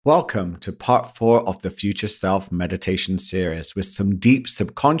Welcome to part 4 of the Future Self meditation series with some deep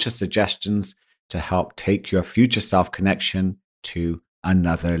subconscious suggestions to help take your future self connection to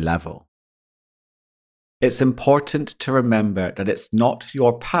another level. It's important to remember that it's not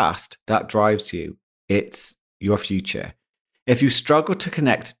your past that drives you, it's your future. If you struggle to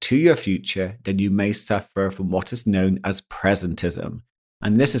connect to your future, then you may suffer from what is known as presentism.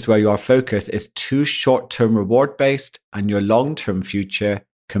 And this is where your focus is too short-term reward-based and your long-term future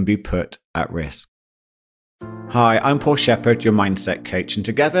can be put at risk. Hi, I'm Paul Shepherd, your mindset coach, and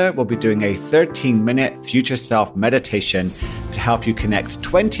together we'll be doing a 13-minute future self meditation to help you connect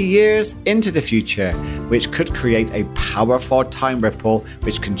 20 years into the future, which could create a powerful time ripple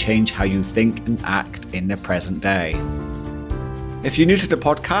which can change how you think and act in the present day. If you're new to the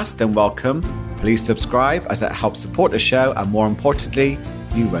podcast, then welcome. Please subscribe as it helps support the show, and more importantly,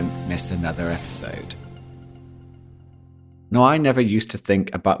 you won't miss another episode. Now, I never used to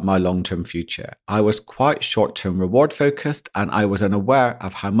think about my long-term future. I was quite short-term reward focused, and I was unaware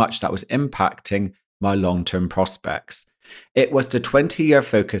of how much that was impacting my long-term prospects. It was the 20-year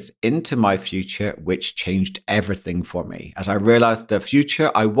focus into my future which changed everything for me, as I realized the future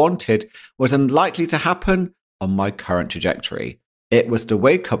I wanted was unlikely to happen on my current trajectory. It was the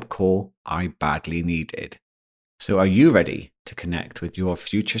wake-up call I badly needed. So are you ready to connect with your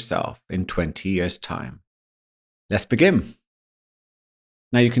future self in 20 years' time? Let's begin.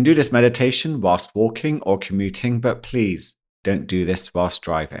 Now, you can do this meditation whilst walking or commuting, but please don't do this whilst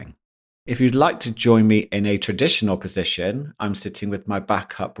driving. If you'd like to join me in a traditional position, I'm sitting with my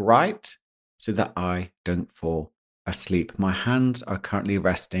back upright so that I don't fall asleep. My hands are currently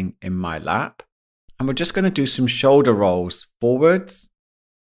resting in my lap, and we're just going to do some shoulder rolls forwards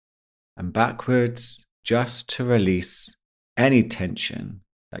and backwards just to release any tension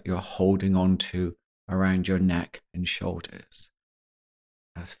that you're holding on to around your neck and shoulders.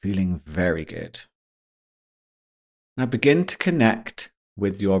 That's feeling very good. Now begin to connect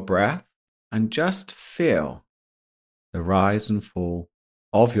with your breath and just feel the rise and fall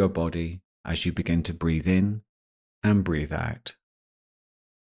of your body as you begin to breathe in and breathe out.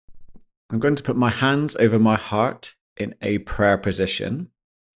 I'm going to put my hands over my heart in a prayer position.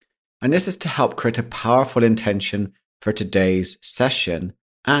 And this is to help create a powerful intention for today's session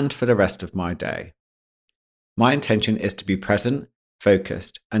and for the rest of my day. My intention is to be present,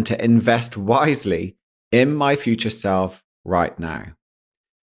 focused, and to invest wisely in my future self right now.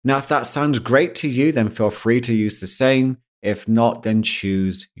 Now, if that sounds great to you, then feel free to use the same. If not, then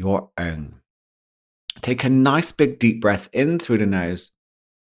choose your own. Take a nice big deep breath in through the nose.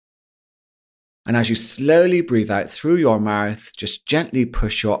 And as you slowly breathe out through your mouth, just gently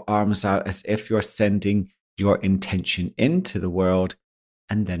push your arms out as if you're sending your intention into the world,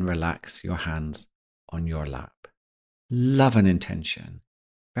 and then relax your hands on your lap. Love an intention.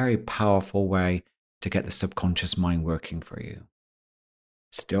 Very powerful way to get the subconscious mind working for you.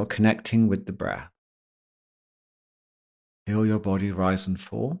 Still connecting with the breath. Feel your body rise and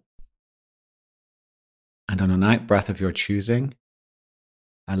fall. And on an out breath of your choosing,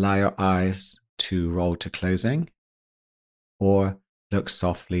 allow your eyes to roll to closing or look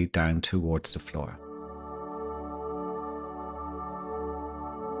softly down towards the floor.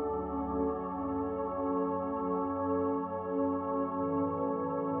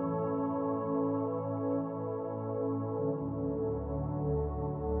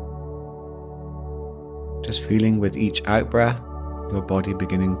 Just feeling with each out breath, your body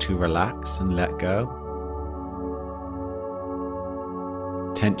beginning to relax and let go.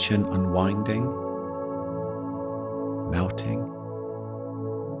 Tension unwinding, melting.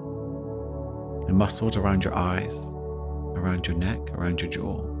 The muscles around your eyes, around your neck, around your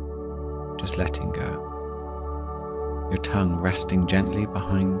jaw, just letting go. Your tongue resting gently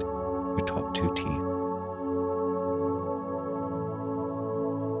behind your top two teeth.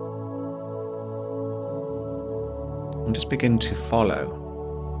 And just begin to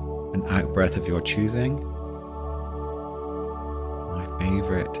follow an out breath of your choosing. My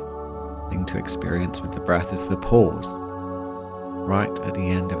favorite thing to experience with the breath is the pause right at the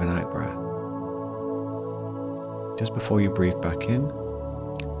end of an out breath. Just before you breathe back in,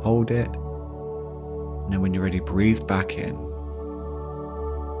 hold it. And then when you're ready, breathe back in.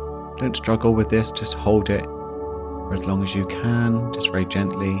 Don't struggle with this, just hold it for as long as you can, just very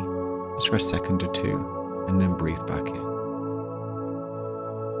gently, just for a second or two. And then breathe back in.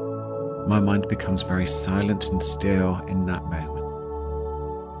 My mind becomes very silent and still in that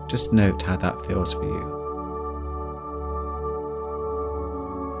moment. Just note how that feels for you.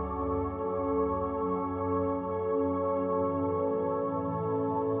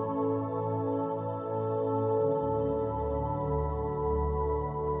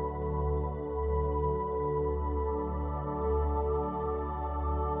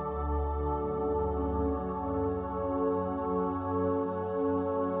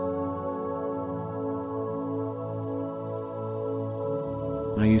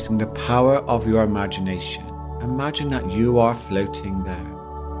 Now, using the power of your imagination, imagine that you are floating there,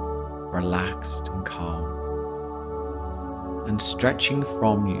 relaxed and calm. And stretching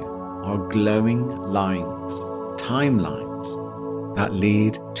from you are glowing lines, timelines, that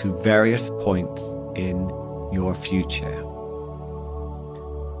lead to various points in your future.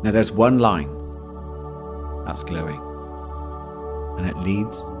 Now, there's one line that's glowing, and it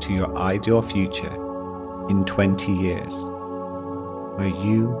leads to your ideal future in 20 years, where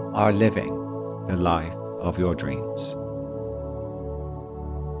you are living the life of your dreams.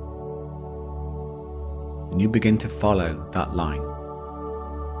 And you begin to follow that line,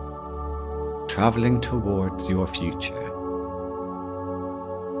 traveling towards your future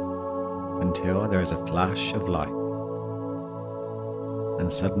until there is a flash of light,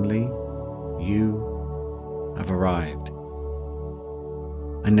 and suddenly you have arrived,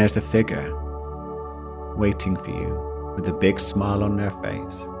 and there's a figure waiting for you with a big smile on their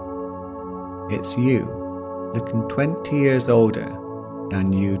face. It's you, looking 20 years older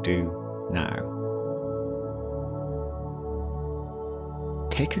than you do now.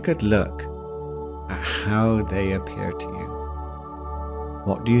 Take a good look at how they appear to you.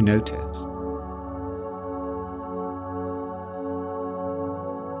 What do you notice?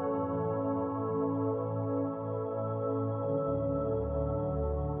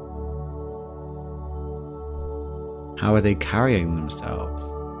 How are they carrying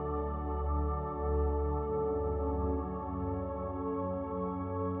themselves?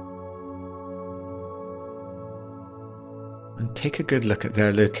 And take a good look at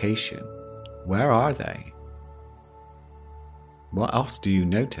their location. Where are they? What else do you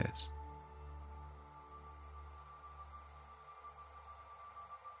notice?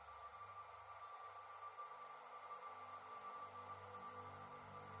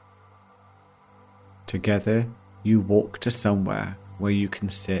 Together, you walk to somewhere where you can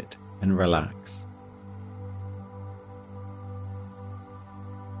sit and relax.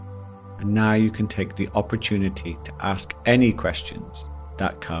 And now you can take the opportunity to ask any questions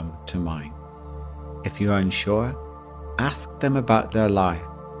that come to mind. If you are unsure, ask them about their life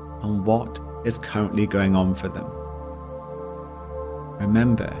and what is currently going on for them.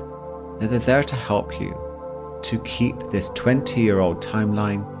 Remember that they're there to help you to keep this 20-year-old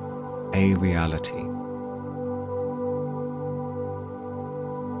timeline a reality.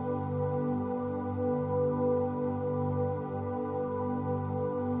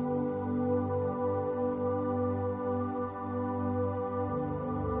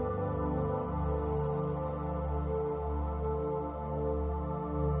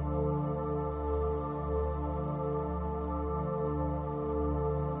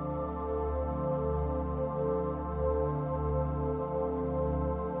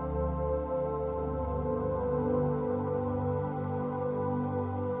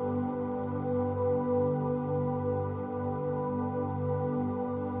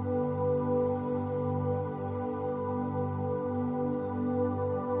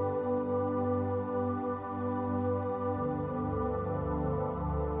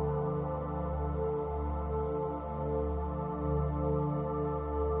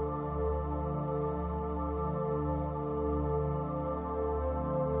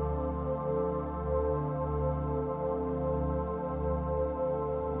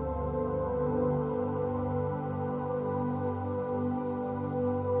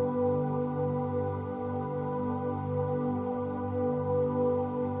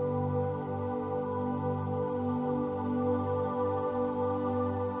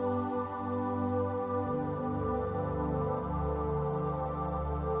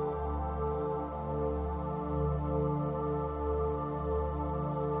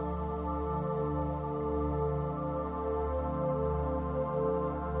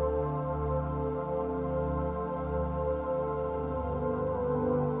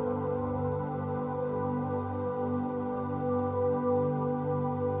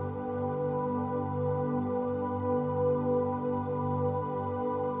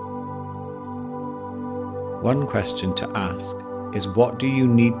 One question to ask is, what do you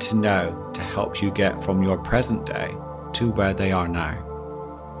need to know to help you get from your present day to where they are now?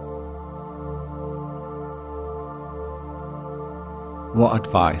 What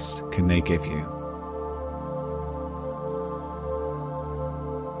advice can they give you?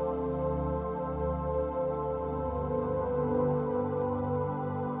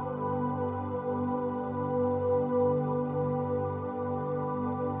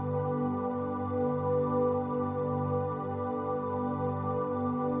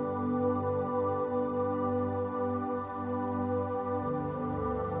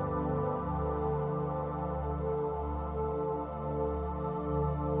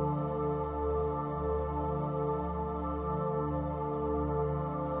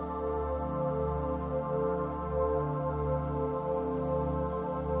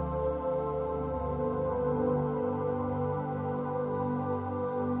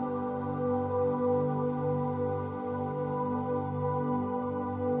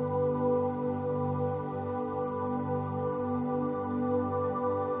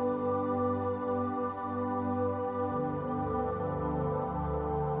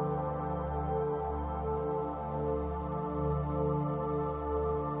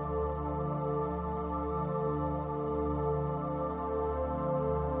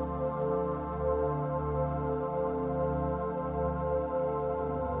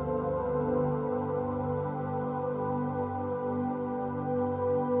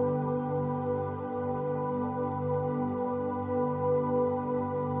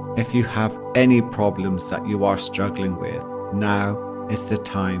 If you have any problems that you are struggling with, now is the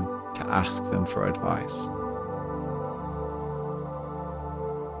time to ask them for advice.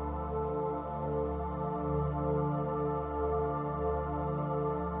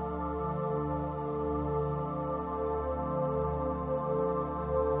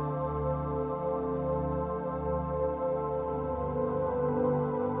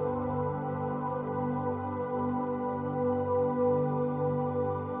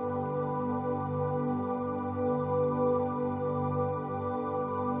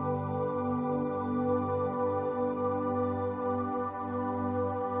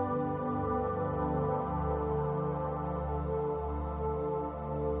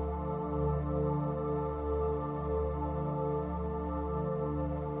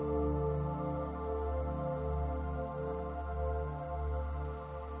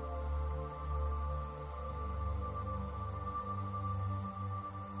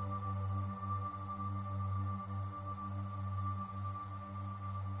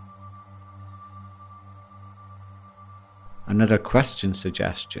 Another question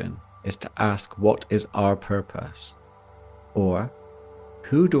suggestion is to ask, what is our purpose? Or,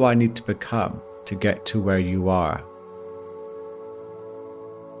 who do I need to become to get to where you are?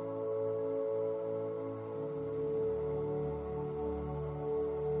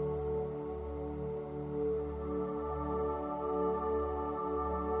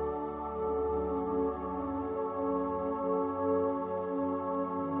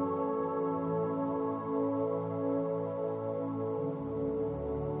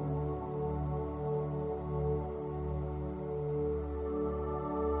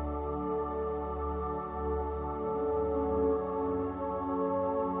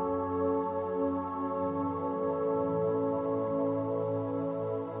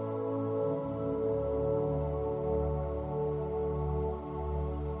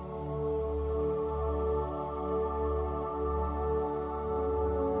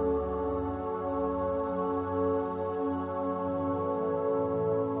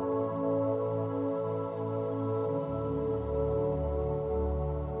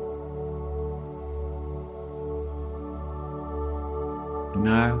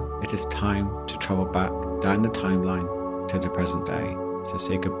 Now it is time to travel back down the timeline to the present day. So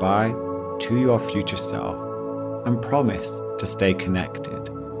say goodbye to your future self and promise to stay connected.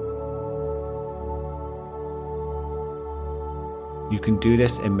 You can do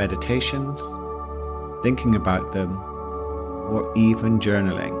this in meditations, thinking about them, or even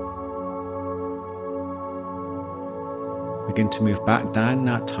journaling. Begin to move back down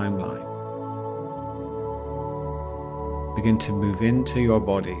that timeline. Begin to move into your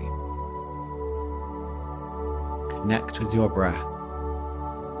body. Connect with your breath.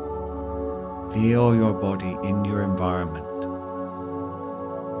 Feel your body in your environment.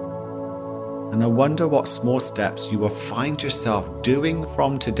 And I wonder what small steps you will find yourself doing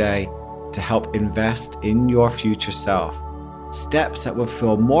from today to help invest in your future self. Steps that will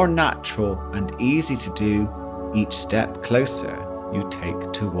feel more natural and easy to do each step closer you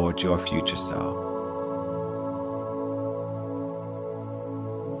take towards your future self.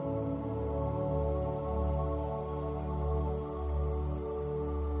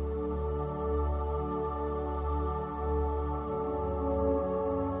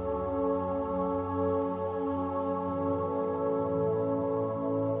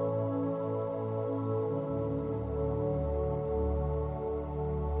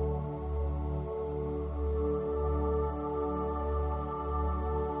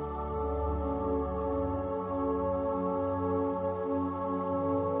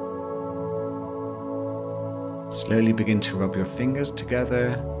 Slowly begin to rub your fingers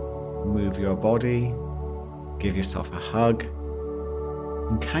together, move your body, give yourself a hug.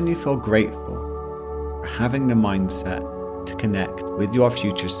 And can you feel grateful for having the mindset to connect with your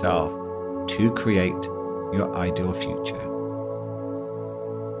future self to create your ideal future?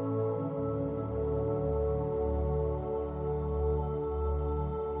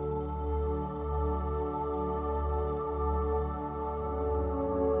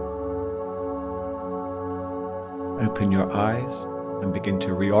 Open your eyes and begin to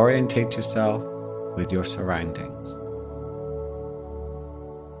reorientate yourself with your surroundings.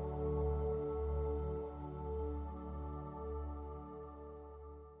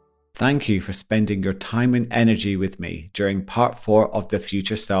 Thank you for spending your time and energy with me during part 4 of the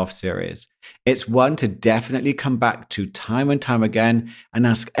Future Self series. It's one to definitely come back to time and time again and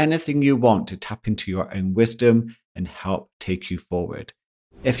ask anything you want to tap into your own wisdom and help take you forward.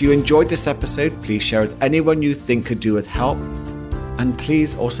 If you enjoyed this episode, please share with anyone you think could do with help. And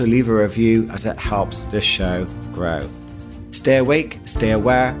please also leave a review as it helps this show grow. Stay awake, stay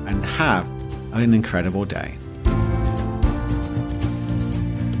aware, and have an incredible day.